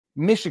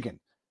Michigan.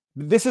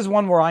 This is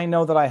one where I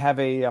know that I have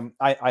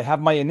I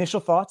have my initial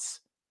thoughts.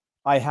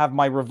 I have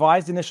my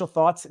revised initial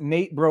thoughts.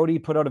 Nate Brody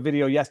put out a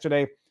video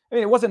yesterday. I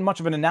mean, it wasn't much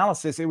of an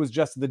analysis. It was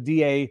just the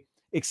DA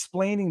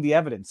explaining the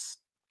evidence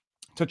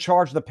to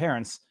charge the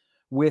parents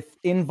with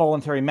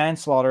involuntary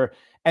manslaughter.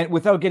 And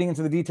without getting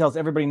into the details,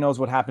 everybody knows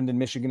what happened in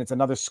Michigan. It's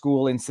another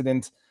school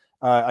incident.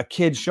 A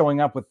kid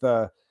showing up with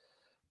a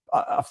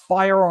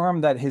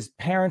firearm that his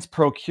parents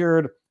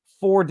procured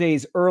 4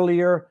 days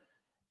earlier.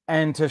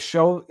 And to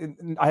show,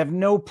 I have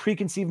no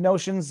preconceived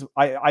notions.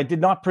 I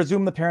did not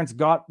presume the parents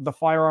got the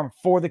firearm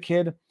for the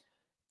kid.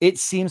 It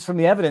seems from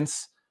the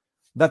evidence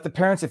that the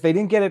parents, if they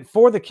didn't get it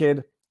for the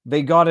kid,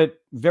 they got it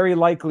very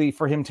likely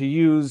for him to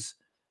use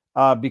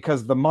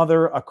because the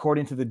mother,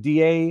 according to the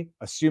DA,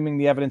 assuming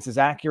the evidence is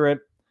accurate,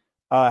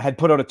 had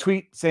put out a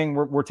tweet saying,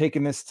 we're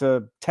taking this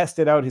to test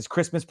it out, his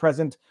Christmas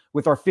present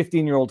with our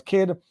 15-year-old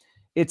kid.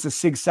 It's a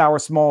Sig Sauer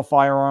small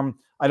firearm.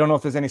 I don't know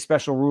if there's any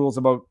special rules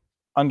about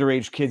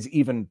underage kids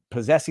even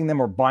possessing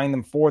them or buying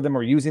them for them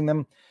or using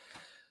them.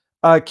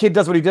 Kid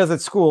does what he does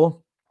at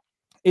school.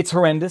 It's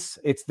horrendous.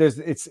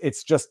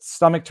 It's just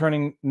stomach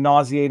turning,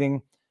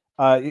 nauseating.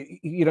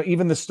 You know,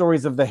 even the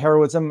stories of the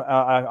heroism,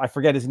 I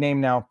forget his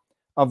name now,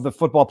 of the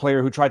football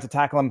player who tried to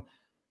tackle him.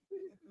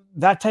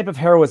 That type of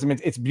heroism,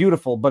 it's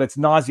beautiful, but it's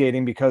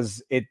nauseating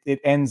because it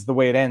ends the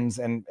way it ends.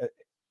 And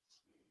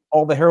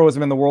all the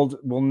heroism in the world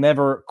will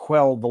never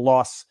quell the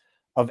loss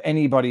of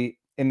anybody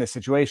in this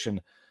situation.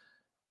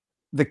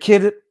 The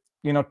kid,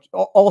 you know,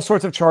 all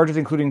sorts of charges,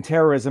 including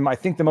terrorism. I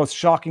think the most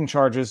shocking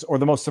charges, or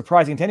the most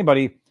surprising to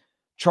anybody,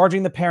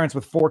 charging the parents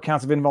with 4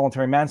 counts of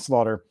involuntary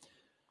manslaughter.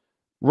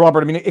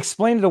 Robert, I mean,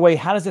 explain it away.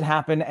 How does it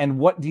happen? And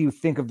what do you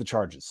think of the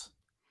charges?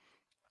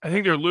 I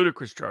think they're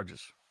ludicrous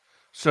charges.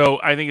 So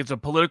I think it's a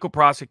political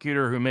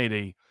prosecutor who made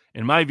a,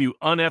 in my view,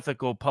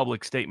 unethical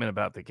public statement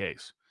about the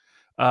case.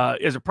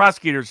 As a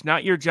prosecutor, it's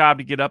not your job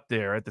to get up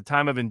there at the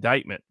time of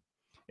indictment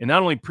and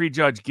not only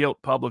prejudge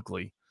guilt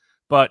publicly,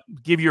 but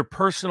give your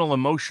personal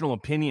emotional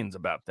opinions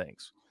about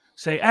things.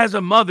 Say, as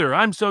a mother,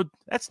 I'm so,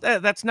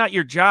 that's not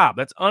your job.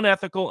 That's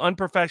unethical,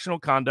 unprofessional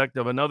conduct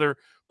of another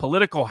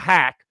political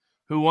hack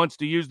who wants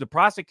to use the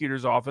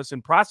prosecutor's office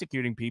in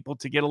prosecuting people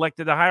to get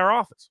elected to higher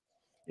office.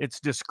 It's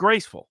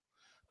disgraceful.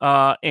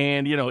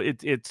 And, you know,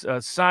 it's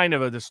a sign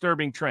of a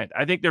disturbing trend.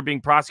 I think they're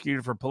being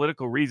prosecuted for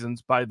political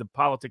reasons by the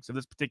politics of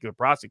this particular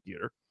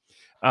prosecutor.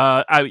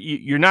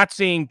 You're not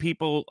seeing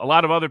people, a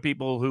lot of other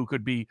people who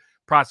could be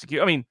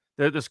prosecuted. I mean,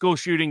 the school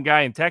shooting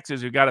guy in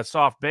Texas who got a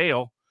soft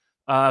bail,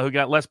 who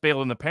got less bail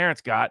than the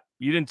parents got.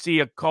 You didn't see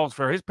a calls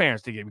for his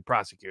parents to get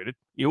prosecuted.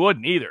 You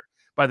wouldn't either,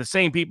 by the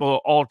same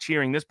people all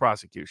cheering this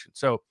prosecution.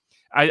 So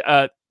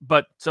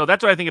so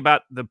that's what I think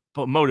about the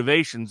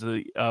motivations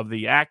of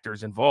the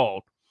actors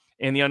involved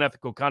and the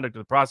unethical conduct of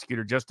the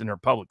prosecutor just in her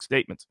public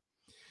statements.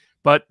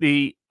 But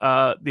the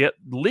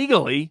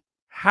legally,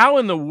 how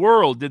in the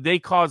world did they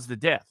cause the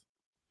death?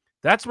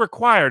 That's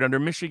required under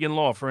Michigan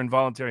law for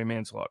involuntary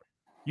manslaughter.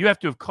 You have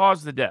to have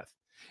caused the death,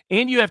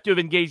 and you have to have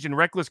engaged in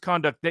reckless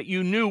conduct that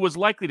you knew was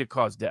likely to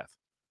cause death.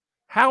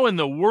 How in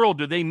the world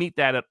do they meet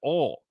that at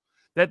all?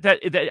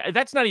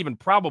 That's not even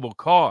probable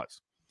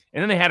cause.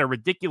 And then they had a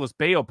ridiculous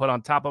bail put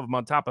on top of them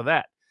on top of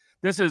that.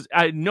 This is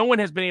no one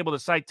has been able to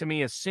cite to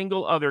me a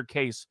single other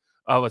case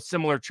of a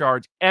similar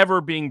charge ever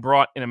being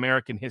brought in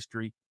American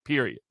history,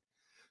 period.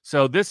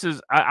 So this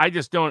is, I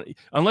just don't,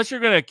 unless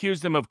you're going to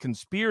accuse them of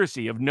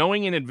conspiracy, of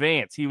knowing in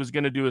advance he was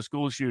going to do a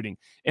school shooting,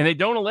 and they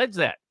don't allege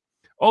that.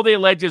 All they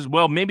allege is,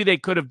 well, maybe they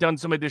could have done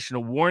some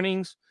additional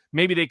warnings.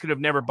 Maybe they could have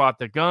never bought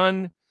the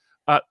gun.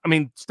 I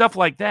mean, stuff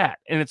like that.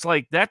 And it's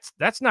like, that's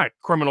not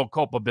criminal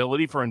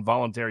culpability for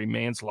involuntary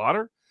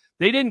manslaughter.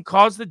 They didn't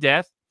cause the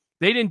death.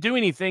 They didn't do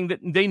anything that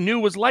they knew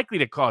was likely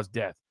to cause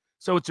death.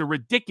 So it's a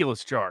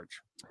ridiculous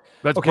charge.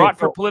 That's brought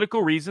for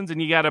political reasons,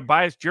 and you got a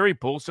biased jury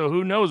pool, so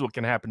who knows what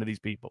can happen to these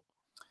people.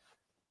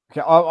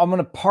 Okay, I'm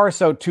going to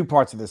parse out 2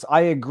 parts of this.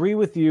 I agree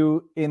with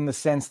you in the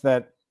sense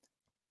that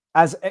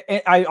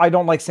I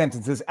don't like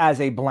sentences as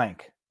a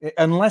blank,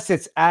 unless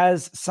it's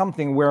as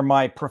something where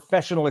my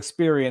professional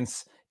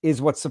experience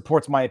is what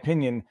supports my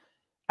opinion.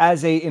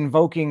 As a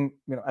invoking,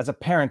 you know, as a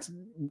parent,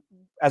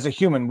 as a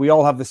human, we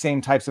all have the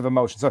same types of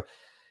emotions. So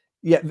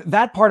yeah,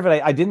 that part of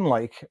it I didn't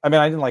like. I mean,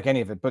 I didn't like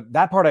any of it, but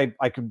that part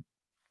I could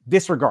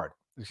disregard.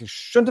 She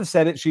shouldn't have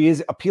said it. She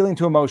is appealing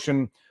to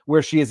emotion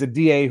where she is a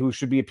DA who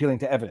should be appealing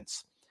to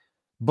evidence,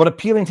 but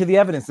appealing to the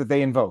evidence that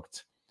they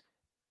invoked.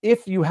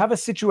 If you have a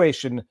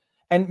situation,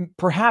 and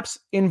perhaps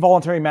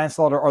involuntary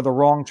manslaughter are the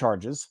wrong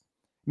charges,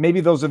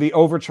 maybe those are the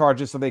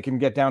overcharges so they can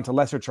get down to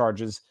lesser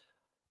charges.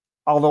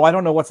 Although I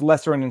don't know what's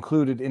lesser and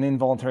included in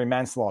involuntary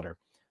manslaughter,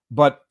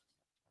 but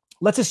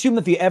let's assume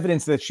that the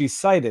evidence that she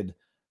cited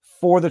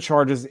for the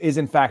charges is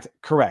in fact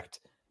correct.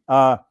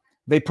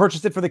 They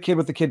purchased it for the kid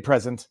with the kid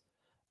present.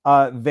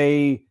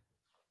 The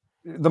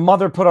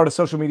mother put out a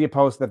social media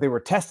post that they were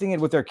testing it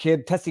with their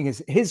kid, testing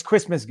his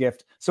Christmas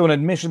gift. So an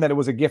admission that it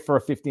was a gift for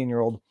a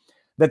 15-year-old,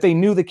 that they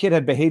knew the kid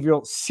had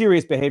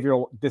serious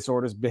behavioral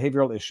disorders,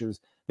 behavioral issues.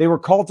 They were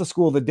called to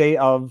school the day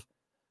of.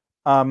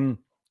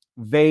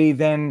 They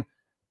then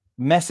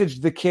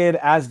messaged the kid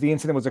as the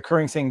incident was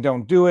occurring saying,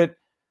 don't do it.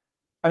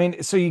 I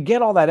mean, so you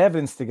get all that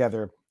evidence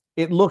together.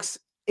 It looks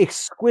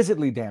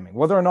exquisitely damning.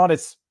 Whether or not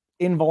it's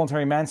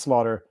involuntary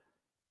manslaughter,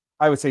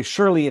 I would say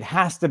surely it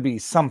has to be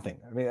something.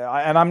 I mean,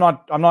 I'm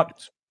not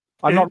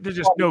There's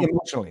just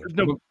emotionally. There's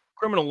no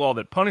criminal law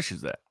that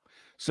punishes that.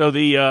 So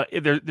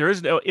there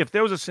is no, if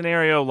there was a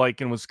scenario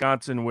like in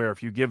Wisconsin where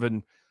if you've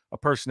given a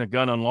person a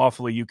gun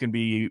unlawfully, you can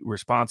be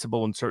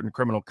responsible in certain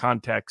criminal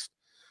context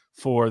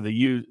for the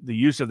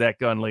use of that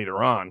gun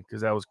later on,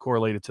 because that was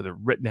correlated to the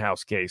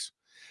Rittenhouse case.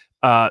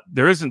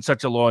 There isn't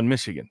such a law in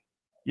Michigan.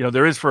 You know,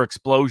 there is for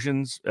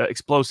explosions,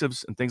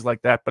 explosives and things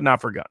like that, but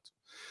not for guns.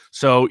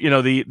 So, you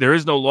know, there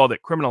is no law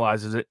that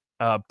criminalizes it.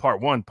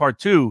 Part one. Part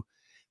two,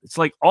 it's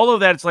like all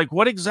of that. It's like,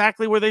 what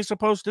exactly were they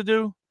supposed to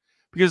do?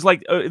 Because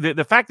like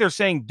the fact they're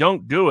saying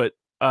don't do it,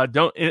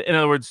 in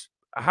other words,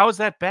 how is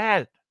that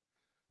bad?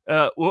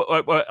 I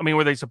mean,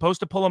 were they supposed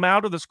to pull him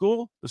out of the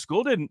school? The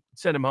school didn't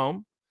send him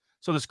home.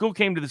 So the school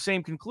came to the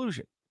same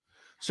conclusion.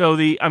 So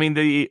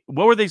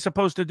what were they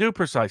supposed to do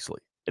precisely?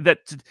 That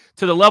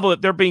to the level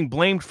that they're being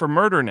blamed for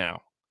murder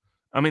now.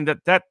 I mean,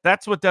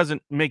 that's what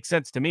doesn't make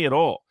sense to me at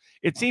all.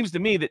 It seems to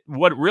me that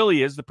what it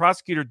really is, the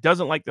prosecutor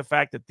doesn't like the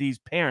fact that these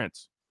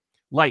parents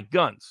like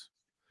guns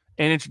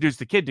and introduce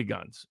the kid to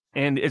guns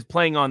and is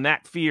playing on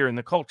that fear in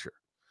the culture.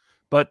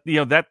 But,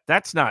 you know,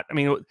 that's not, I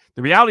mean,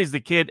 the reality is the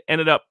kid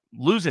ended up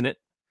losing it,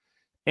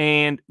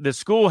 and the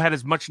school had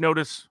as much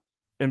notice,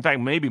 in fact,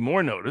 maybe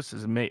more notice,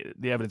 as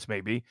the evidence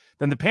may be,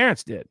 than the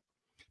parents did.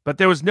 But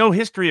there was no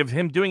history of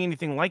him doing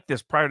anything like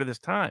this prior to this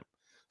time.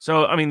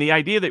 So, I mean, the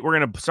idea that we're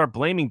going to start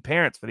blaming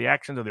parents for the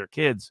actions of their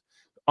kids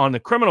on the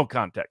criminal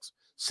context,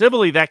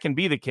 civilly, that can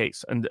be the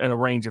case in a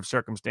range of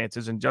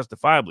circumstances, and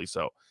justifiably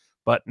so,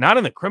 but not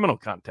in the criminal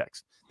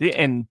context.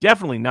 And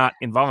definitely not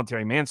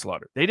involuntary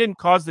manslaughter. They didn't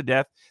cause the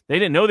death. They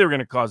didn't know they were going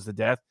to cause the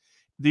death.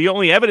 The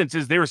only evidence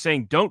is they were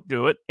saying don't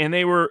do it, and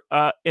they were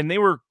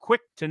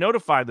quick to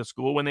notify the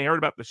school when they heard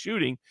about the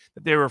shooting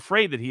that they were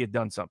afraid that he had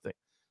done something.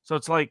 So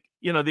it's like,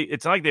 you know,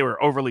 it's not like they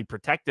were overly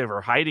protective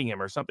or hiding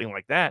him or something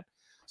like that.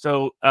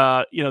 So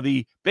you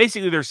know,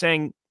 basically they're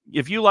saying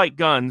if you like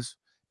guns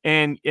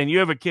and you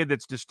have a kid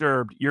that's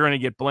disturbed, you're going to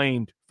get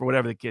blamed for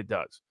whatever the kid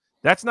does.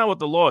 That's not what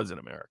the law is in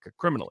America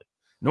criminally,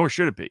 nor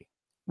should it be.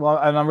 Well,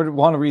 and I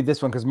want to read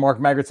this one because Mark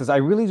Maggart says, I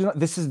really do not,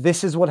 this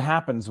is what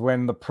happens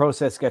when the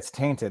process gets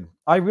tainted.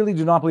 I really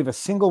do not believe a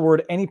single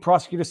word any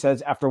prosecutor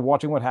says after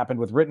watching what happened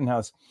with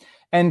Rittenhouse.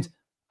 And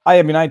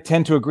I mean, I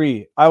tend to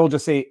agree. I will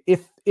just say,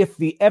 if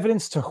the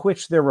evidence to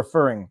which they're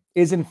referring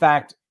is in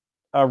fact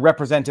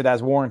represented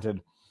as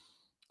warranted,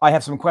 I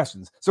have some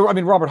questions. So, I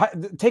mean,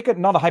 Robert, take it,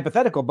 not a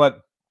hypothetical,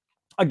 but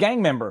a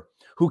gang member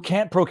who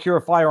can't procure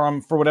a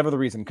firearm for whatever the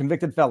reason,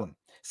 convicted felon,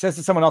 says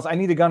to someone else, I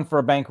need a gun for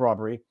a bank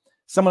robbery.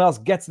 Someone else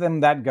gets them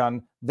that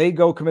gun. They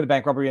go commit a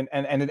bank robbery, and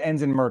it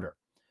ends in murder.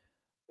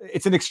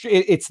 It's an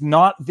extreme. It's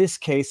not this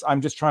case. I'm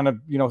just trying to,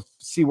 you know,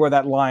 see where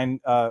that line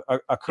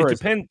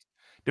occurs. It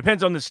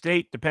depends on the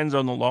state. Depends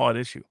on the law at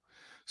issue.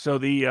 So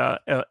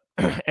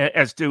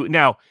as to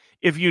now,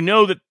 if you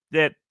know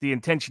that the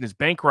intention is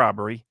bank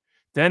robbery,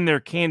 then there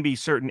can be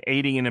certain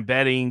aiding and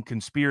abetting,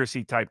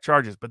 conspiracy type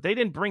charges. But they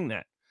didn't bring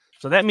that,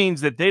 so that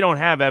means that they don't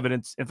have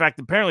evidence. In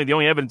fact, apparently the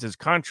only evidence is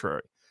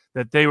contrary.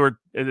 That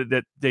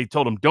they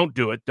told him don't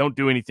do it, don't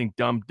do anything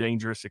dumb,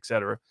 dangerous,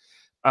 etc.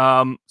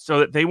 So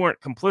that they weren't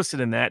complicit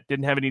in that,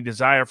 didn't have any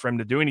desire for him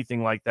to do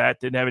anything like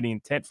that, didn't have any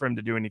intent for him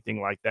to do anything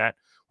like that.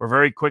 Were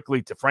very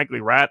quickly to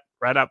frankly rat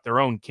out their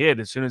own kid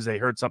as soon as they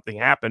heard something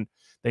happen.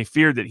 They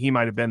feared that he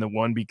might have been the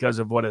one because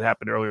of what had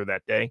happened earlier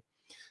that day.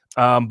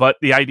 But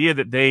the idea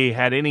that they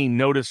had any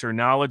notice or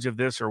knowledge of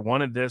this or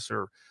wanted this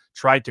or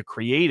tried to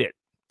create it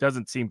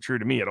doesn't seem true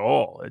to me at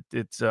all.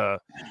 It's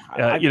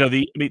you know,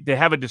 they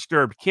have a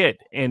disturbed kid,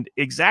 and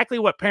exactly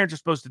what parents are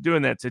supposed to do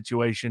in that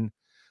situation.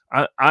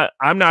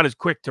 I'm not as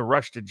quick to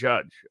rush to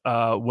judge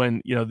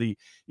when, you know,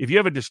 if you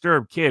have a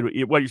disturbed kid,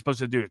 what you're supposed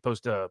to do, you're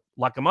supposed to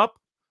lock him up.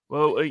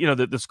 Well, you know,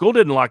 the school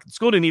didn't lock. The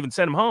school didn't even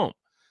send him home.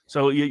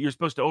 So you're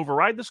supposed to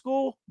override the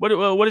school.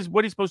 What is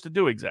he supposed to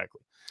do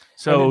exactly?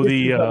 So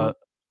you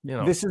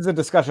know, this is a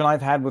discussion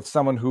I've had with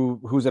someone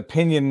whose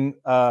opinion.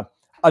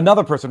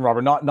 Another person,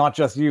 Robert, not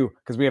just you,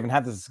 because we haven't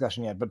had this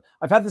discussion yet, but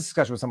I've had this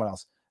discussion with someone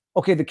else.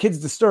 Okay, the kid's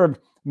disturbed,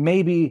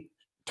 maybe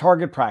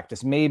target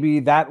practice,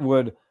 maybe that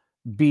would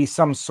be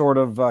some sort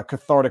of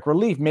cathartic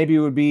relief. Maybe it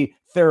would be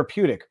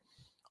therapeutic.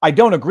 I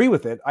don't agree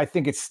with it. I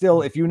think it's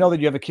still, if you know that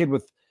you have a kid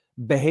with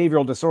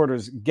behavioral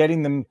disorders,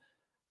 getting them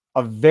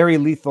a very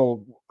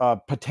lethal,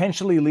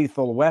 potentially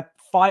lethal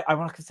I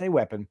want to say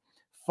weapon,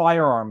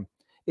 firearm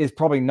is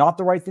probably not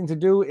the right thing to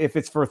do. If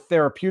it's for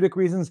therapeutic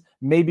reasons,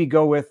 maybe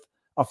go with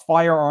a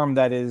firearm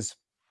that is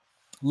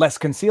less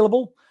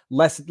concealable,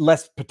 less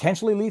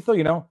potentially lethal,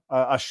 you know,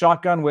 a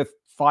shotgun with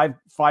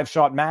five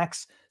shot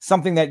max,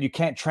 something that you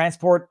can't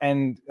transport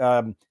and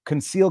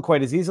conceal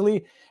quite as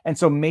easily. And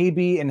so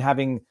maybe in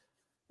having,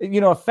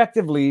 you know,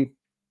 effectively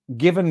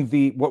given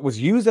what was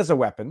used as a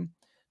weapon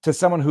to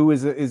someone who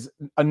is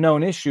a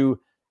known issue,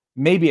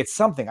 maybe it's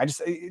something.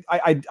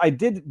 I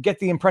did get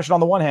the impression on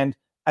the one hand,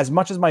 as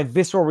much as my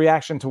visceral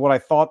reaction to what I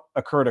thought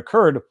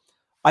occurred,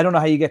 I don't know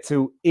how you get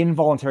to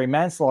involuntary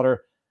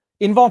manslaughter.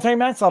 Involuntary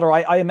manslaughter,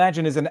 I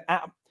imagine,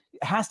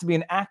 has to be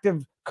an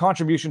active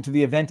contribution to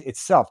the event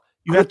itself.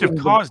 You have to have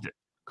caused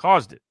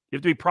it. You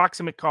have to be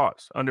proximate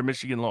cause under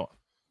Michigan law.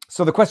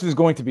 So the question is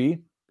going to be,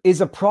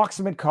 is a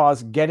proximate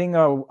cause getting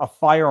a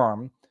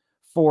firearm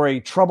for a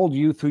troubled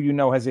youth who you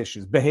know has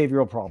issues,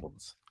 behavioral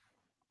problems?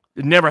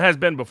 It never has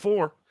been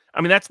before.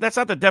 I mean, that's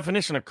not the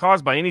definition of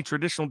cause by any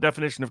traditional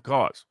definition of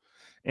cause.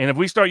 And if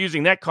we start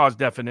using that cause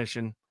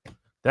definition,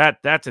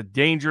 that's a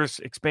dangerous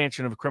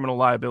expansion of criminal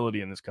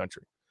liability in this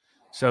country.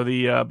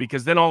 So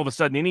because then all of a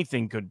sudden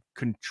anything could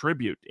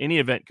contribute, any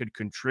event could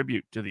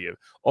contribute to the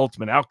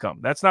ultimate outcome.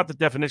 That's not the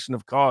definition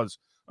of cause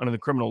under the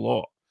criminal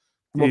law.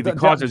 The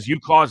cause is you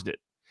caused it.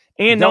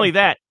 And not only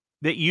that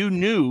you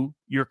knew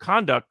your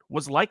conduct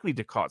was likely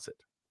to cause it.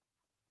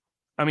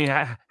 I mean,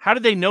 how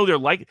did they know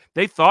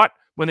they thought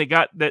when they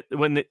got that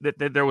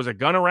there was a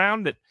gun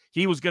around that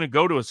he was going to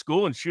go to a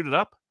school and shoot it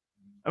up?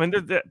 I mean,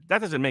 that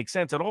doesn't make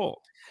sense at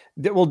all.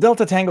 Well,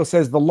 Delta Tango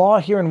says the law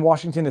here in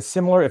Washington is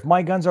similar. If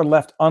my guns are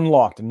left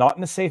unlocked, not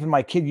in a safe, and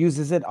my kid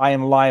uses it, I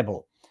am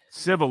liable.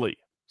 Civilly,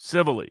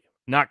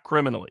 not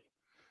criminally.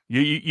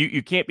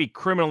 You can't be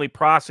criminally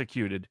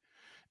prosecuted.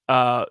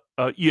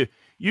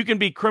 You can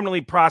be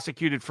criminally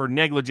prosecuted for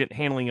negligent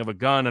handling of a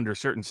gun under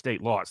certain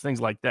state laws,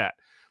 things like that.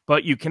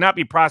 But you cannot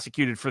be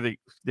prosecuted for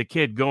the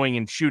kid going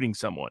and shooting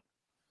someone.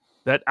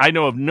 That I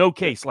know of no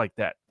case like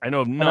that. I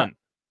know of none.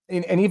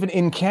 And even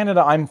in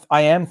Canada,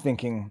 I am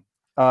thinking,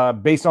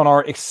 based on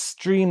our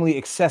extremely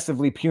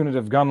excessively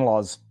punitive gun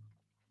laws,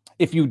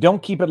 if you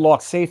don't keep it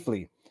locked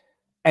safely,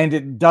 and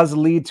it does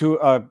lead to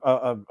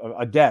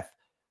a death,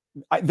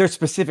 there's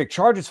specific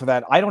charges for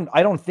that. I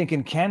don't think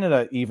in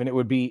Canada even it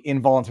would be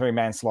involuntary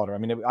manslaughter. I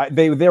mean,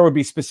 there would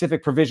be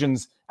specific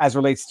provisions as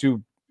relates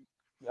to,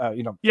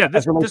 Yeah,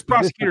 this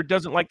prosecutor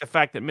doesn't like the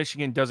fact that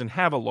Michigan doesn't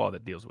have a law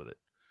that deals with it.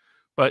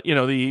 But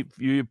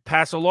you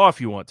pass a law if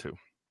you want to.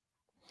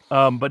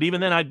 But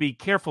even then, I'd be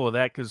careful of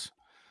that because,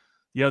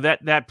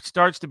 that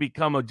starts to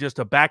become just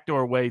a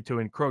backdoor way to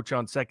encroach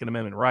on Second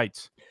Amendment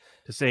rights.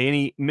 To say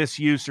any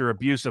misuse or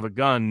abuse of a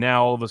gun,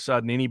 now all of a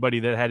sudden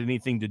anybody that had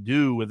anything to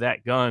do with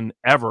that gun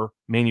ever,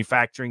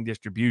 manufacturing,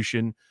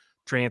 distribution,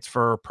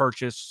 transfer,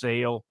 purchase,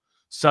 sale,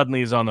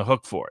 suddenly is on the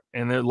hook for it.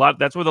 And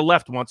that's where the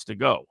left wants to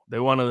go.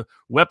 They want to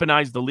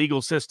weaponize the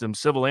legal system,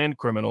 civil and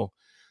criminal,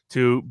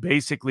 to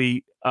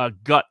basically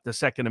gut the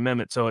Second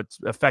Amendment so it's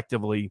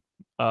effectively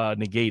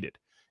negated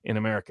in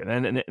America.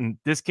 And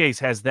this case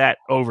has that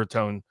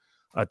overtone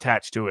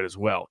attached to it as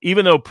well.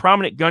 Even though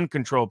prominent gun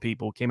control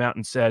people came out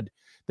and said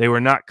they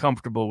were not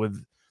comfortable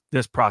with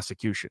this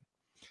prosecution.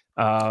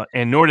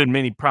 And nor did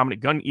many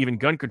prominent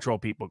gun control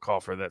people call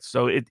for this.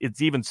 So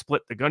it's even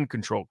split the gun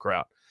control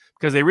crowd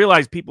because they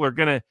realize people are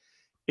going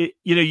to,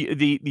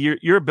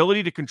 your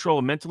ability to control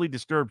a mentally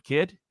disturbed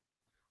kid,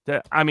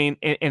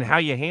 and how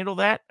you handle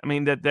that. I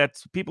mean,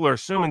 that's people are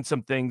assuming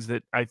some things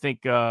that I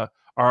think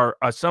are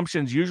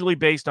assumptions usually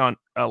based on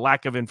a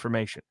lack of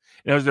information.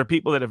 There are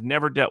people that have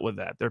never dealt with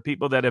that. There are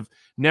people that have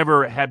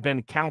never had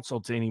been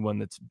counseled to anyone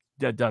that's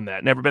done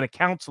that, never been a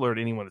counselor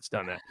to anyone that's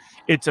done that.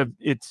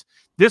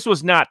 This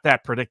was not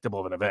that predictable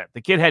of an event.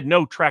 The kid had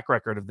no track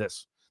record of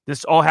this.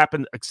 This all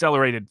happened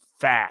accelerated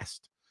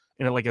fast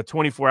in like a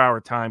 24-hour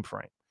time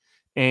frame.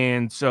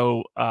 And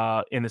so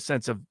in the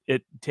sense of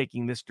it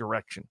taking this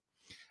direction.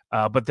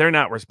 But they're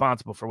not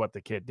responsible for what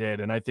the kid did.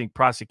 And I think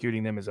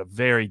prosecuting them is a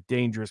very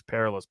dangerous,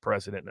 perilous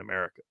precedent in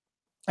America.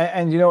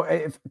 And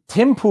if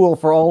Tim Pool,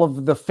 for all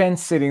of the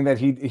fence sitting that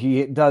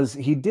he does,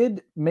 he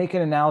did make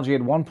an analogy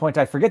at one point.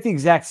 I forget the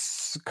exact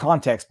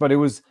context, but it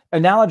was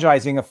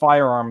analogizing a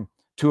firearm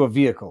to a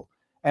vehicle.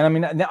 And I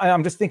mean,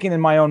 I'm just thinking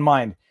in my own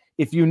mind,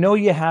 if you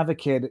have a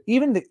kid,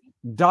 even the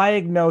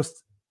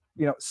diagnosed,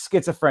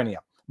 schizophrenia,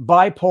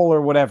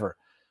 bipolar, whatever,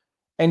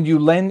 and you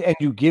lend and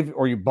you give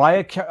or you buy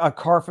a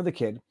car for the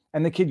kid,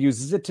 and the kid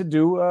uses it to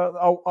do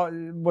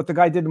what the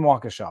guy did in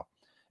Waukesha.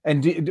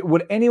 And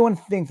would anyone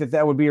think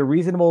that would be a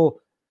reasonable?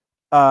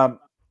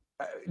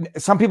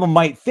 Some people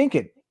might think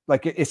it,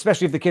 like,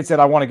 especially if the kid said,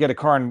 "I want to get a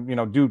car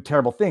and do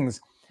terrible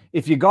things."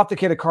 If you got the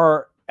kid a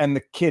car and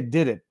the kid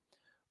did it,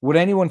 would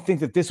anyone think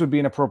that this would be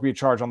an appropriate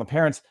charge on the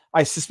parents?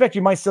 I suspect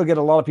you might still get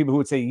a lot of people who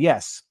would say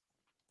yes,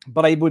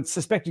 but I would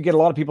suspect you get a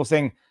lot of people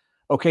saying,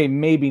 "Okay,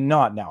 maybe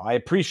not." Now, I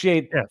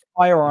appreciate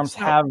firearms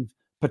have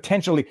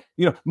potentially,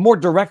 more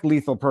direct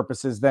lethal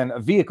purposes than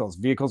vehicles.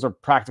 Vehicles are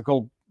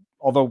practical,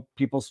 although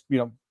people's,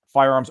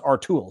 firearms are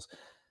tools.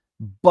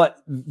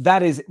 But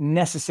that is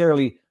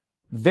necessarily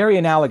very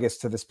analogous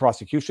to this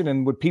prosecution.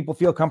 And would people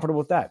feel comfortable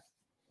with that?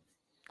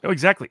 Oh,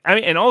 exactly. I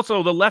mean, and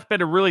also the left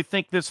better really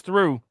think this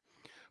through.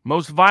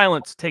 Most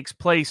violence takes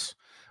place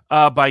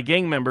by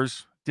gang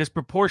members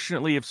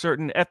disproportionately of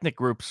certain ethnic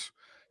groups.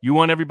 You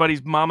want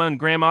everybody's mama and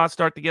grandma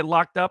start to get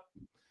locked up?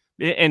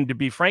 And to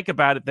be frank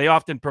about it, they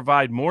often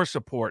provide more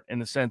support in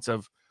the sense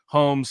of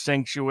home,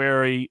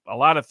 sanctuary, a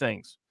lot of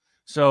things.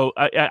 So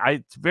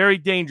it's very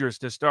dangerous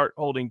to start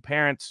holding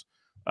parents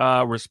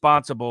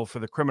responsible for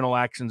the criminal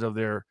actions of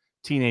their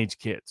teenage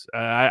kids.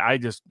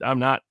 I'm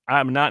not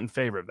in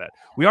favor of that.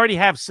 We already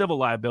have civil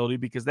liability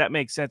because that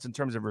makes sense in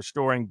terms of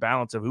restoring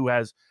balance of who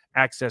has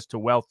access to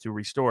wealth to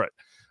restore it.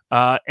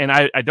 And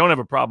I don't have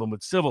a problem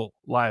with civil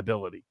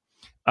liability.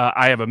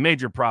 I have a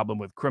major problem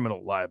with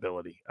criminal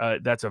liability.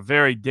 That's a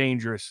very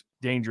dangerous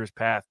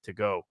path to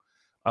go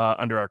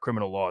under our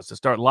criminal laws, to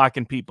start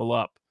locking people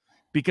up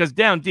because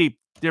down deep,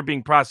 they're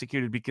being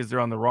prosecuted because they're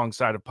on the wrong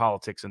side of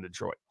politics in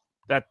Detroit.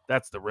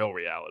 That's the real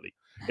reality.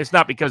 It's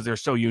not because they're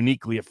so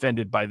uniquely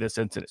offended by this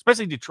incident,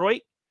 especially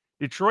Detroit.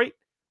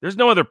 There's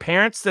no other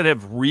parents that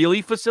have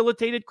really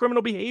facilitated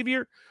criminal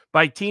behavior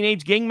by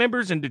teenage gang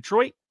members in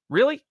Detroit.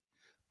 Really?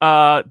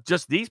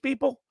 Just these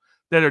people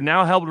that are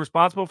now held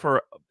responsible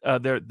for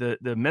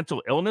the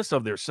mental illness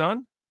of their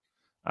son.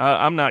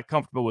 I'm not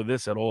comfortable with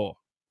this at all.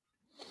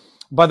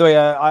 By the way,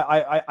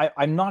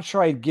 I'm not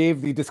sure I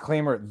gave the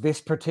disclaimer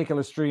this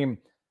particular stream.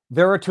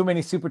 There are too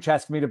many super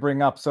chats for me to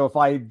bring up. So if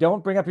I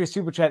don't bring up your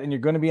super chat and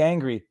you're going to be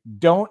angry,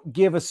 don't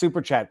give a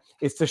super chat.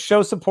 It's to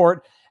show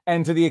support.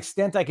 And to the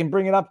extent I can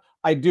bring it up,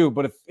 I do.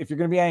 But if you're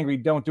going to be angry,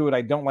 don't do it.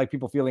 I don't like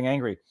people feeling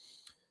angry.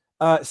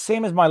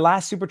 Same as my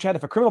last super chat.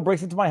 If a criminal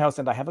breaks into my house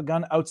and I have a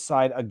gun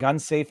outside, a gun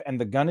safe,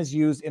 and the gun is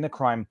used in a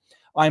crime,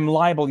 I'm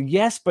liable.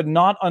 Yes, but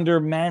not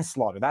under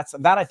manslaughter.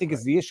 That I think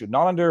is the issue.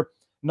 Not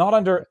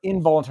under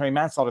involuntary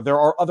manslaughter. There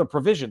are other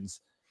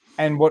provisions.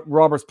 And what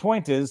Robert's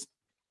point is,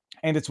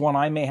 and it's one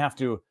I may have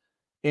to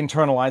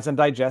internalize and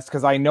digest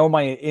because I know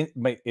my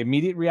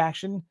immediate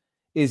reaction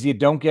is you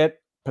don't get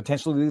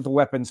potentially lethal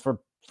weapons for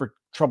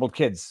troubled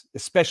kids,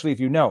 especially if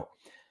you know.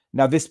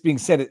 Now, this being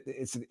said,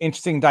 it's an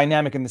interesting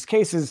dynamic in this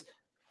case is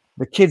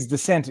the kid's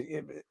descent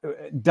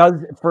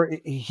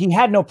he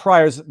had no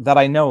priors that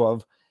I know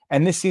of,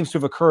 and this seems to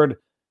have occurred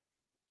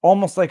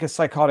almost like a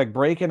psychotic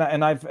break. And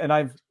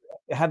I've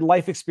had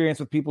life experience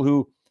with people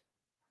who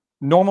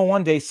normal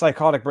one day,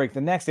 psychotic break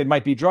the next. It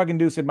might be drug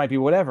induced, it might be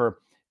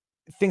whatever.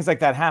 Things like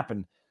that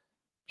happen.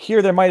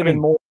 Here, there might have been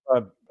more.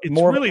 It's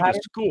more really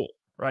the school,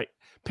 right?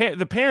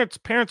 The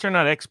parents are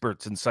not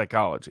experts in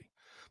psychology.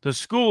 The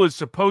school is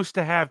supposed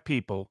to have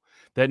people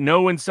that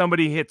know when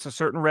somebody hits a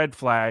certain red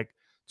flag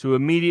to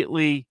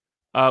immediately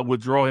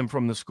withdraw him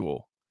from the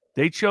school.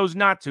 They chose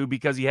not to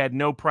because he had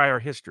no prior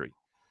history.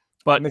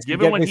 But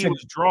given when he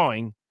was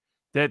drawing,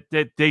 that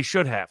they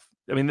should have.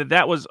 I mean,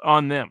 that was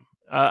on them.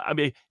 I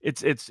mean,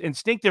 it's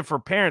instinctive for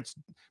parents.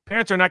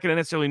 Parents are not going to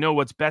necessarily know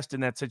what's best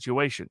in that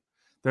situation.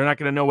 They're not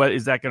going to know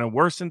is that going to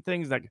worsen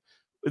things.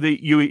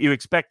 You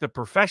expect the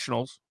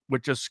professionals,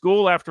 which a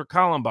school after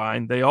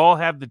Columbine, they all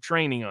have the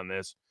training on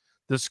this.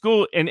 The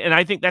school, and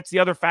I think that's the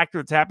other factor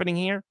that's happening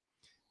here.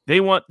 They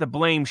want the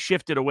blame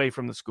shifted away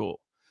from the school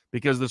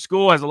because the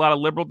school has a lot of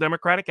liberal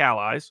Democratic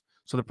allies.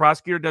 So the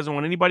prosecutor doesn't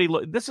want anybody.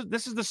 This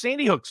is the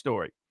Sandy Hook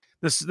story.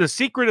 The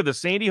secret of the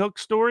Sandy Hook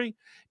story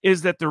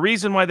is that the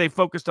reason why they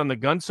focused on the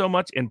gun so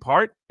much, in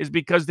part, is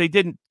because they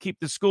didn't keep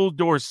the school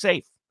doors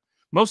safe.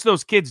 Most of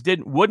those kids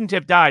wouldn't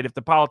have died if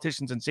the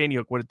politicians in Sandy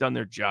Hook would have done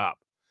their job.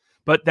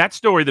 But that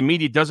story, the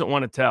media doesn't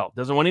want to tell,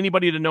 doesn't want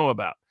anybody to know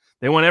about.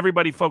 They want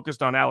everybody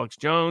focused on Alex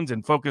Jones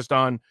and focused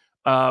on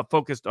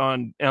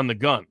the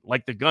gun,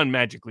 like the gun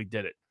magically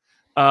did it.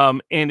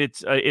 And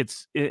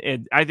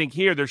I think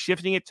here they're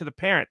shifting it to the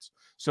parents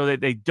so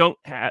that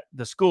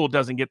the school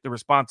doesn't get the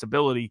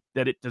responsibility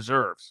that it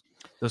deserves.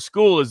 The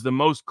school is the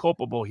most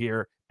culpable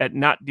here at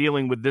not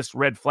dealing with this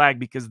red flag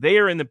because they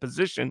are in the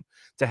position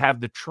to have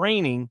the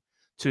training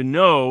to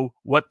know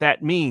what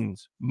that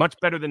means much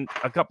better than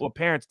a couple of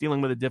parents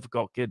dealing with a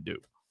difficult kid do.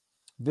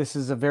 This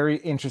is a very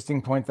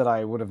interesting point that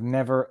I would have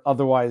never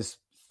otherwise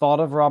thought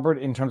of, Robert,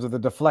 in terms of the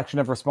deflection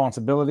of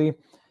responsibility.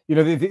 You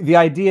know, the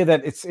idea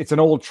that it's an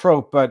old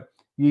trope, but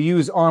you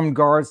use armed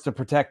guards to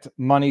protect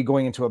money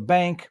going into a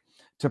bank,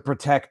 to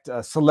protect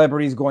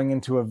celebrities going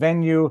into a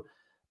venue.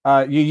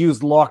 You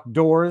use locked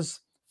doors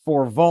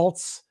for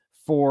vaults,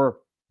 for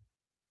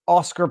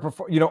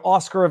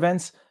Oscar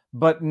events,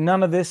 but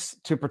none of this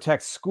to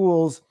protect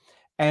schools.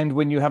 And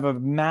when you have a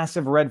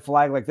massive red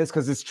flag like this,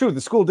 because it's true,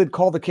 the school did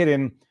call the kid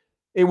in.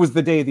 It was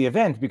the day of the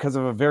event because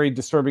of a very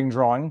disturbing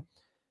drawing,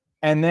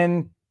 and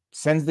then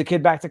sends the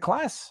kid back to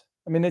class.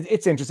 I mean,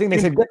 it's interesting. They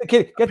said, get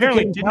the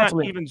kid did not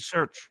even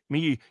search. I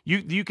mean,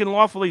 you can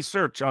lawfully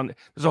search on.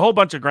 There's a whole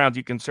bunch of grounds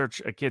you can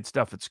search a kid's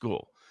stuff at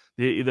school.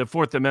 The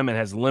Fourth Amendment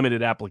has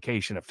limited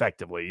application.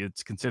 Effectively,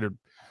 it's considered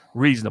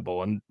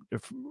reasonable, and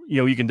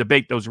you can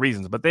debate those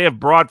reasons. But they have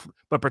broad.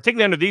 But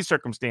particularly under these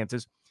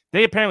circumstances,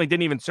 they apparently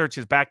didn't even search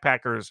his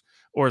backpack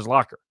or his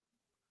locker.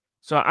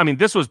 So I mean,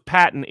 this was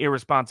patent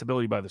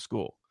irresponsibility by the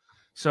school.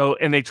 So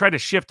and they try to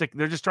shift.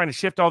 They're just trying to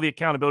shift all the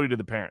accountability to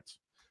the parents.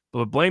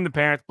 But blame the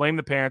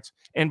parents,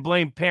 and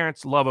blame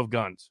parents' love of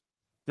guns.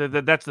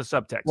 That's the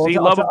subtext. Well, see,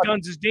 love of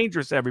guns is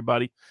dangerous,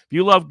 everybody. If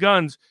you love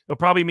guns, it'll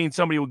probably mean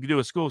somebody will do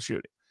a school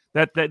shooting.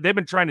 That they've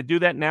been trying to do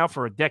that now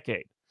for a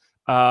decade.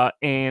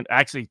 And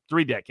actually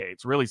 3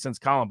 decades, really, since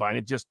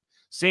Columbine.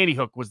 Sandy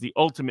Hook was the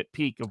ultimate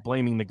peak of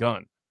blaming the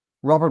gun.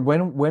 Robert,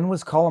 when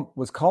was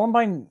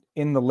Columbine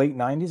in the late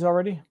 90s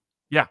already?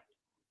 Yeah.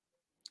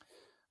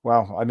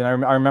 Wow. I mean,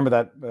 I remember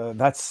that.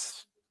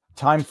 That's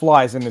time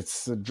flies, and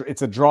it's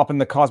a drop in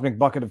the cosmic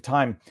bucket of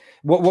time.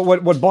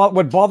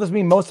 What bothers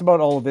me most about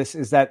all of this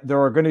is that there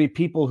are going to be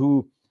people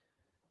who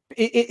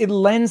it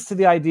lends to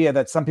the idea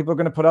that some people are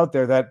going to put out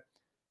there that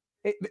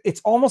it's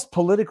almost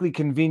politically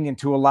convenient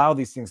to allow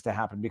these things to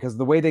happen, because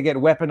the way they get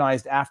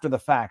weaponized after the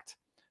fact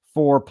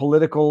for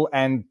political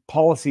and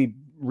policy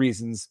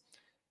reasons,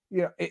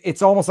 you know,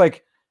 it's almost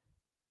like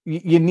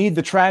you need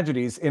the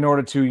tragedies in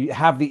order to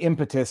have the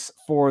impetus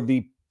for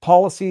the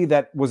policy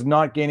that was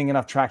not gaining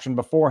enough traction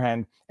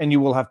beforehand. And you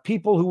will have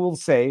people who will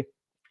say,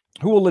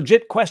 who will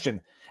legit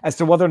question as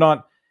to whether or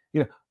not,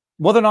 you know,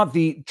 whether or not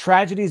the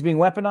tragedy is being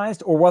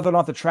weaponized, or whether or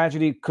not the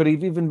tragedy could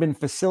have even been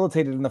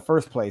facilitated in the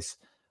first place.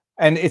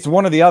 And it's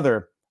one or the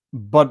other,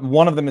 but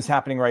one of them is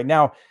happening right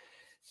now.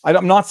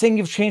 I'm not saying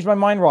you've changed my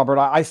mind, Robert.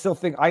 I still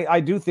think, I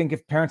do think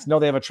if parents know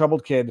they have a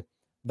troubled kid,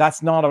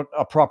 that's not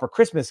a proper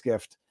Christmas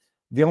gift.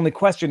 The only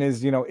question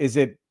is, you know, is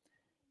it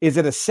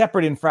a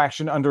separate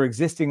infraction under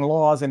existing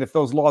laws? And if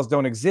those laws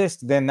don't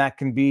exist, then that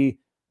can be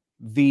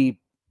the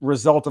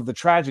result of the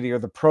tragedy, or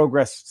the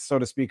progress, so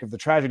to speak, of the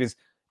tragedies.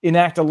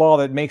 Enact a law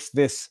that makes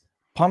this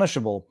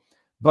punishable.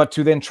 But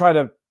to then try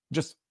to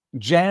just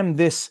jam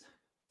this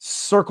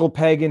circle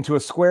peg into a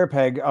square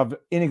peg of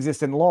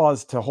inexistent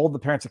laws to hold the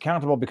parents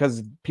accountable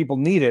because people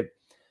need it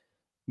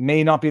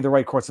may not be the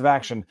right course of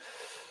action.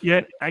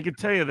 Yet I can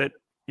tell you that,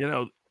 you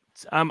know,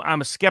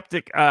 I'm a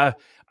skeptic.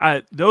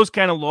 Those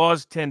kind of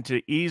laws tend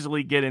to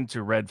easily get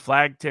into red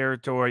flag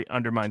territory,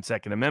 undermine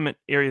Second Amendment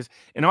areas,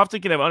 and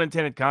often can have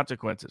unintended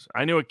consequences.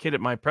 I knew a kid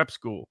at my prep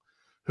school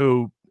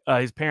who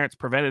his parents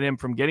prevented him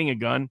from getting a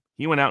gun.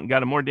 He went out and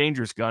got a more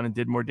dangerous gun and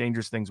did more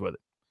dangerous things with it.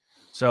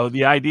 So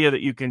the idea that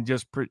you can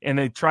just and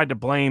they tried to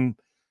blame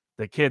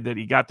the kid that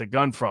he got the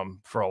gun from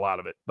for a lot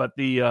of it, but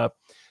the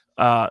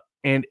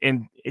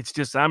and it's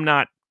just, I'm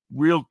not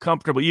real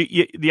comfortable.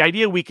 The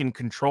idea we can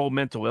control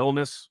mental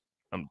illness,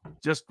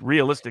 just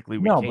realistically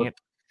we can't.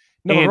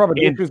 But Robert,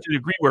 and to the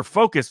degree we're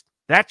focused,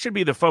 that should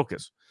be the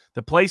focus.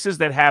 The places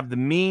that have the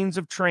means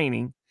of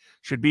training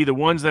should be the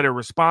ones that are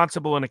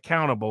responsible and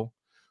accountable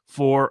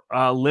for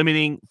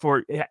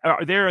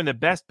they're in the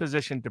best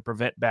position to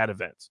prevent bad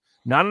events.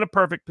 Not in a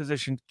perfect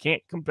position,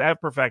 can't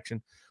have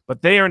perfection,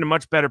 but they are in a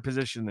much better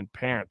position than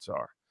parents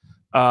are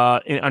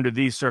under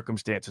these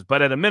circumstances.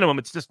 But at a minimum,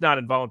 it's just not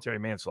involuntary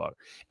manslaughter.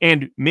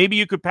 And maybe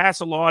you could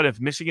pass a law, and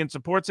if Michigan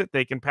supports it,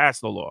 they can pass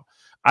the law.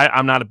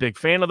 I'm not a big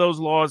fan of those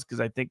laws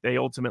because I think they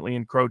ultimately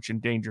encroach in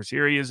dangerous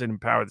areas and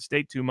empower the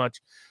state too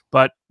much.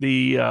 But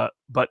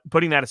but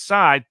putting that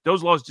aside,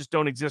 those laws just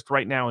don't exist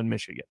right now in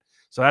Michigan.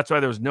 So that's why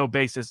there was no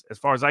basis, as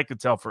far as I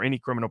could tell, for any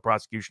criminal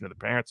prosecution of the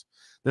parents.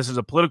 This is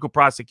a political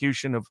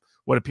prosecution of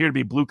what appear to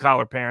be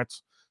blue-collar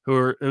parents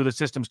who the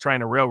system's trying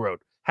to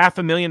railroad.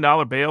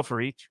 $500,000 bail for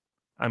each.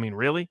 I mean,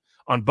 really?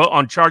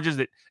 On charges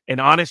that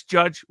an honest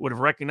judge would have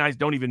recognized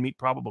don't even meet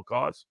probable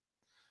cause.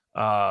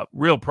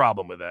 Real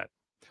problem with that.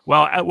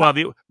 Well,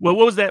 what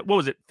was that? What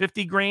was it?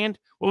 50 grand?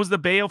 What was the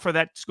bail for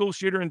that school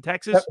shooter in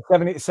Texas?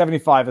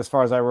 75, as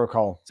far as I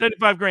recall.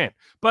 75 grand.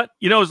 But,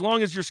 you know, as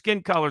long as your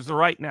skin color is the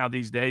right now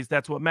these days,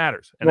 that's what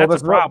matters. And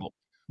that's a problem.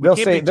 They'll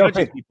say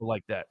people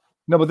like that.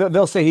 No, but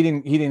they'll say he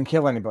didn't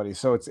kill anybody.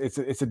 So it's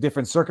a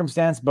different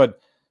circumstance. But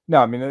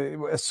no, I mean,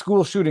 a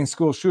school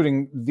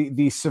shooting,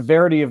 the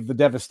severity of the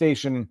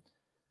devastation,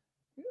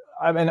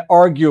 I mean,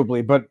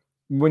 arguably, but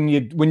when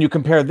you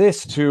compare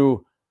this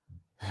to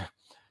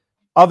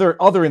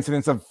other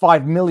incidents of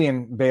 5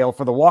 million bail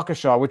for the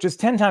Waukesha, which is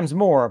 10 times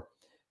more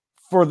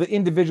for the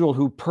individual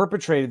who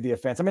perpetrated the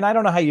offense. I mean, I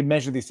don't know how you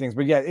measure these things,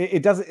 but yeah,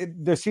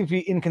 there seems to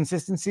be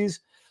inconsistencies.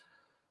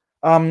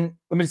 Let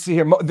me see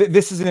here.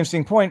 This is an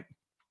interesting point.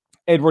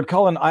 Edward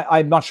Cullen,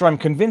 I'm not sure I'm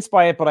convinced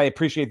by it, but I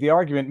appreciate the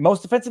argument.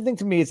 Most offensive thing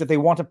to me is that they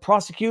want to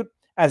prosecute,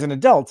 as an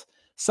adult,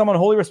 someone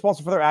wholly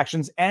responsible for their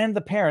actions and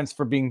the parents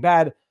for being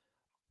bad.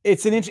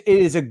 It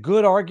is a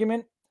good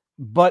argument,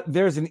 but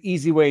there's an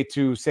easy way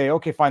to say,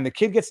 okay, fine, the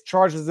kid gets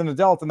charged as an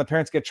adult and the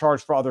parents get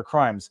charged for other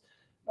crimes.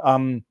 But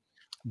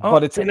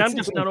I'm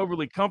just not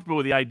overly comfortable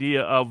with the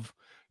idea of,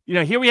 you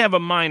know, here we have a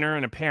minor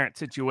and a parent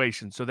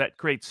situation, so that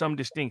creates some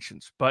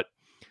distinctions. But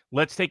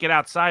let's take it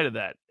outside of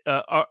that.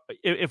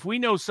 If we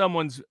know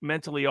someone's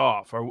mentally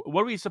off, or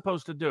what are we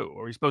supposed to do?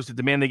 Are we supposed to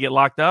demand they get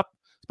locked up?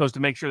 Supposed to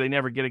make sure they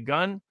never get a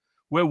gun?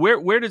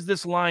 Where does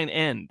this line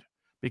end?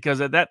 Because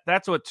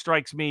that's what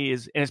strikes me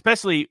is, and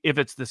especially if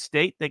it's the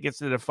state that gets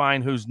to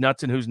define who's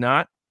nuts and who's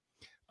not,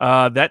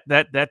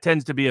 that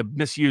tends to be a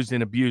misused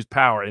and abused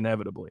power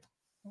inevitably.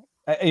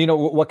 You know,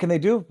 what can they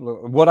do?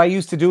 What I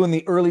used to do in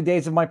the early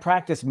days of my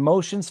practice,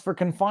 motions for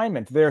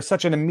confinement. They're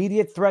such an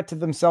immediate threat to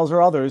themselves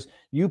or others.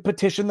 You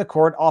petition the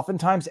court,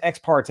 oftentimes ex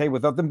parte,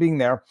 without them being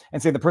there,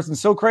 and say the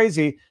person's so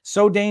crazy,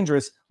 so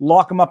dangerous,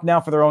 lock them up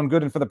now for their own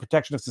good and for the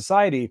protection of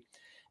society.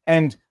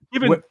 And I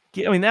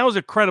mean, that was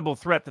a credible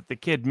threat that the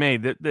kid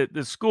made.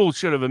 The school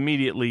should have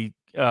immediately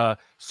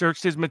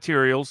searched his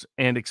materials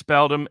and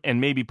expelled him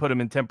and maybe put him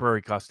in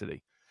temporary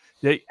custody.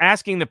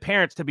 Asking the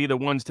parents to be the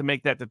ones to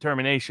make that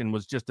determination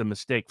was just a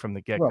mistake from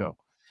the get-go.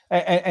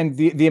 And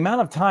the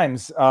amount of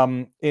times,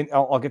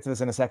 I'll get to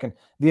this in a second.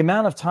 The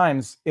amount of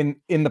times in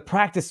the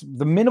practice,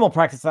 the minimal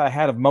practice that I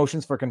had of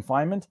motions for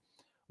confinement,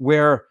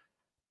 where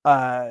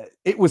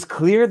it was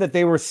clear that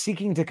they were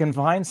seeking to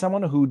confine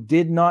someone who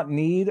did not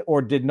need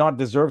or did not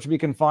deserve to be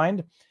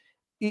confined.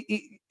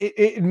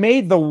 It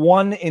made the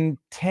 1 in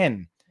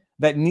 10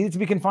 that needed to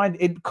be confined.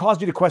 It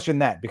caused you to question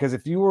that, because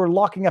if you were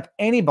locking up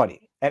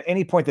anybody at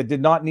any point that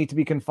did not need to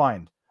be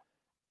confined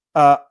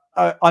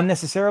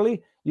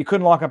unnecessarily, you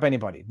couldn't lock up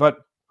anybody. But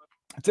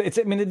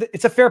I mean,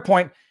 it's a fair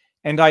point,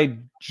 and I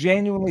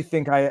genuinely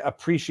think I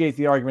appreciate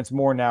the arguments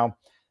more now.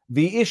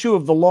 The issue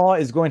of the law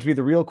is going to be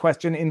the real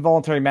question.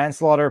 Involuntary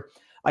manslaughter,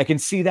 I can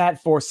see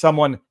that for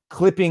someone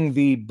clipping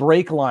the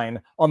brake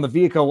line on the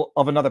vehicle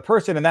of another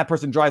person, and that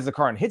person drives the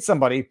car and hits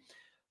somebody.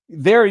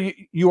 There,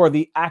 you are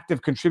the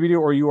active contributor,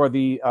 or you are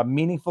the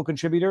meaningful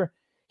contributor.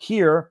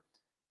 Here,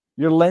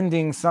 you're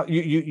lending some.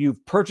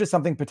 You've purchased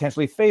something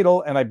potentially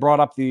fatal, and I brought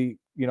up the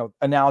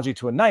analogy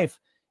to a knife.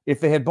 If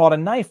they had bought a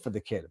knife for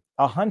the kid,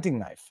 a hunting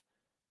knife,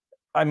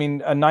 I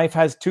mean, a knife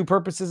has two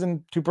purposes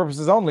and two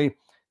purposes only,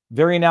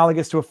 very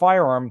analogous to a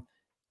firearm.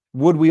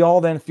 Would we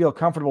all then feel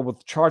comfortable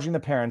with charging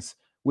the parents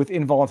with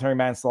involuntary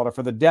manslaughter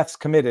for the deaths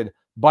committed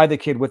by the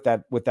kid with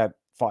that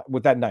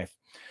knife?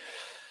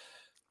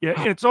 Yeah,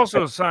 and it's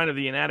also a sign of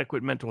the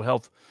inadequate mental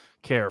health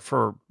care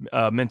for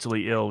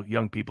mentally ill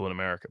young people in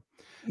America.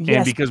 Yes.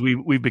 And because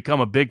we've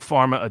become a big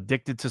pharma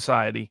addicted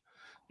society,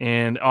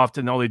 and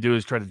often all they do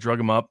is try to drug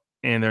them up,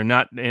 and they're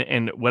not,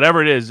 and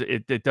whatever it is,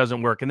 it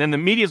doesn't work. And then the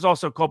media is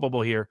also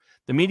culpable here.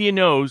 The media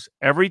knows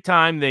every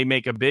time they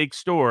make a big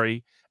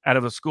story out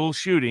of a school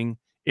shooting,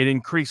 it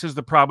increases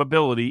the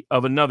probability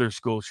of another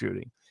school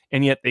shooting.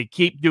 And yet they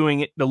keep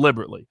doing it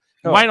deliberately.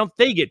 Oh. Why don't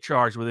they get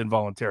charged with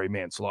involuntary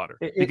manslaughter?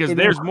 Because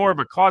there's more of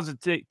a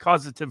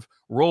causative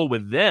role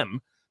with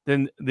them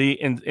than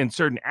in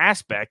certain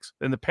aspects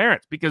than the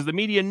parents, because the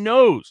media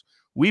knows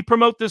we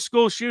promote this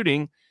school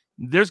shooting,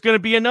 there's going to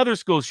be another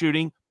school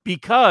shooting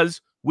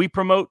because we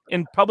promote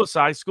and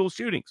publicize school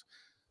shootings,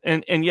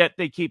 and yet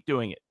they keep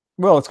doing it.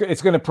 Well,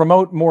 it's going to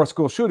promote more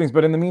school shootings,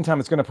 but in the meantime,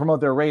 it's going to promote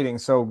their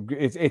ratings. So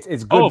it's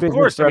good. Oh, of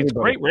course, I mean, it's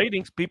great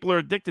ratings. People are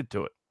addicted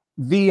to it.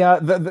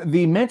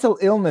 The mental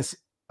illness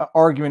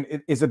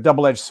argument is a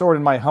double-edged sword,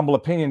 in my humble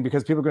opinion,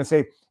 because people are going to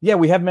say, yeah,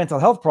 we have mental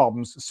health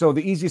problems, so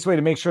the easiest way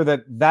to make sure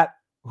that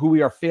who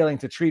we are failing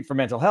to treat for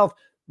mental health,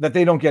 that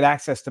they don't get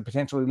access to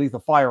potentially lethal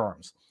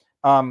firearms.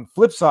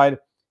 Flip side,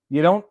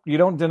 you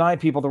don't deny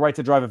people the right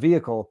to drive a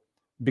vehicle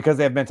because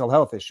they have mental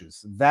health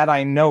issues. That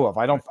I know of.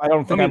 I don't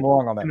think I'm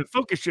wrong on that. And the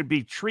focus should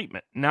be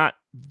treatment, not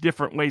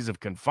different ways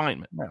of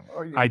confinement. No,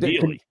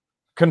 ideally,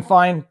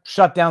 confine,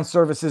 shut down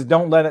services.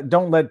 Don't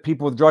let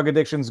people with drug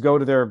addictions go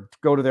to their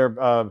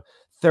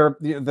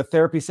the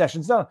therapy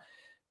sessions. No,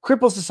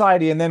 cripple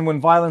society, and then when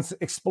violence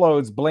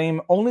explodes,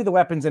 blame only the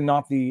weapons and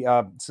not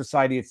the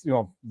society. It's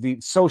the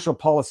social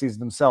policies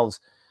themselves.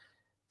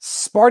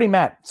 Sparty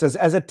Matt says,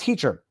 as a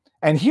teacher.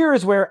 And here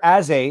is where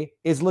as a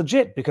is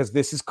legit, because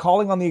this is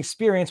calling on the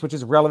experience, which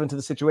is relevant to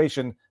the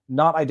situation,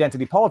 not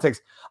identity politics.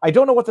 I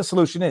don't know what the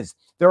solution is.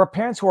 There are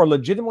parents who are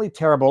legitimately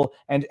terrible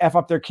and F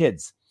up their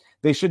kids.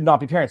 They should not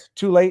be parents.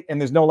 Too late, and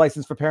there's no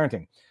license for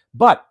parenting.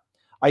 But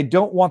I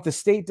don't want the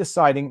state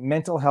deciding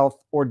mental health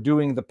or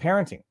doing the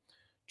parenting.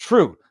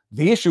 True.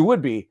 The issue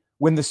would be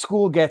when the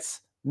school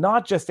gets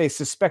not just a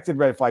suspected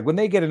red flag, when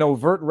they get an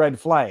overt red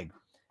flag,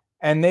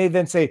 and they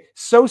then say,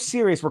 so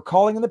serious, we're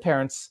calling in the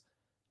parents.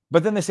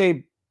 But then they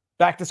say,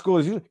 back to school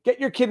as usual. Get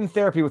your kid in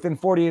therapy within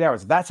 48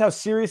 hours. That's how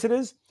serious it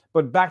is.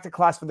 But back to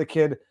class for the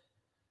kid.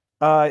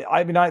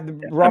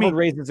 Robert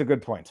raises a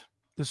good point.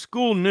 The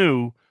school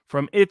knew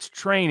from its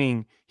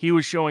training he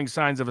was showing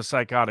signs of a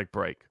psychotic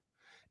break.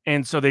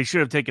 And so they should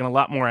have taken a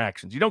lot more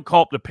actions. You don't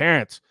call up the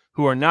parents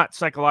who are not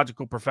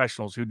psychological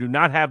professionals, who do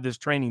not have this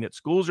training that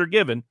schools are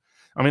given.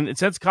 I mean,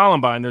 since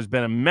Columbine, there's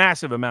been a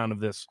massive amount of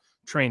this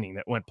training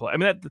that went play. I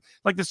mean,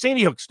 like the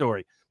Sandy Hook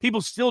story, people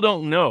still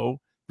don't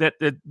know that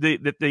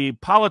the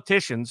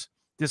politicians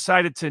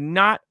decided to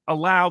not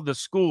allow the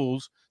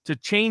schools to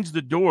change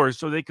the doors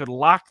so they could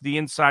lock the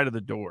inside of the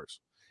doors.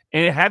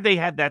 And had they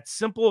had that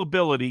simple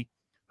ability,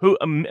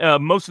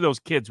 most of those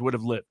kids would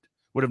have lived,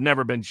 would have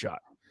never been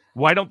shot.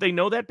 Why don't they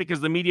know that? Because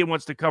the media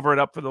wants to cover it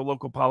up for the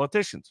local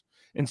politicians.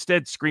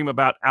 Instead, scream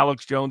about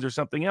Alex Jones or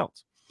something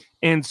else.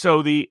 And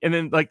so the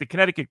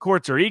Connecticut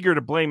courts are eager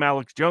to blame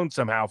Alex Jones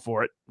somehow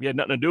for it. He had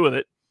nothing to do with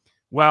it.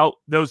 Well,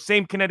 those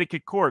same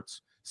Connecticut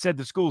courts said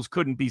the schools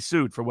couldn't be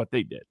sued for what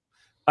they did.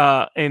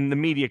 And the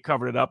media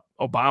covered it up.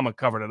 Obama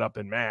covered it up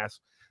in mass.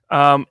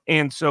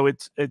 And so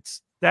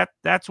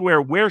that's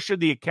where should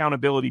the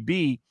accountability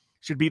be?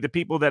 Should be the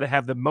people that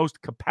have the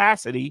most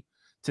capacity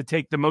to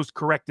take the most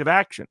corrective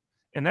action.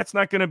 And that's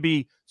not going to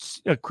be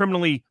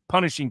criminally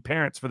punishing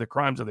parents for the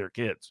crimes of their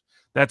kids.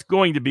 That's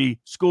going to be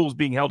schools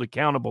being held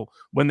accountable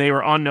when they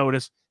were on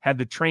notice, had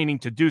the training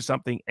to do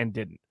something and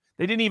didn't.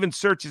 They didn't even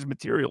search his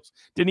materials,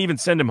 didn't even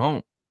send him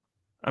home.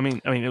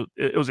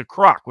 It was a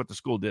crock what the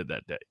school did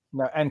that day.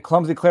 No, and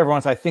clumsy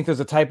clairvoyance. I think there's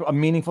a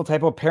meaningful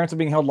typo. Parents are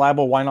being held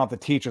liable. Why not the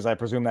teachers? I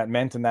presume that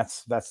meant, and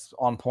that's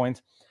on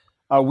point.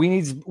 We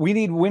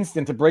need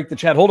Winston to break the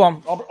chat. Hold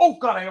on. Oh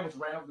God, I almost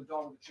ran over the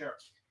dog with the chair.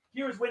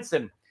 Here's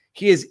Winston.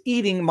 He is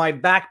eating my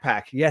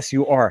backpack. Yes,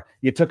 you are.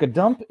 You took a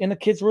dump in a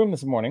kid's room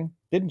this morning,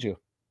 didn't you?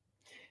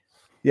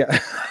 Yeah.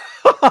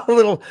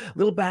 little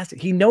bastard.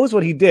 He knows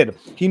what he did.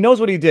 He knows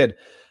what he did.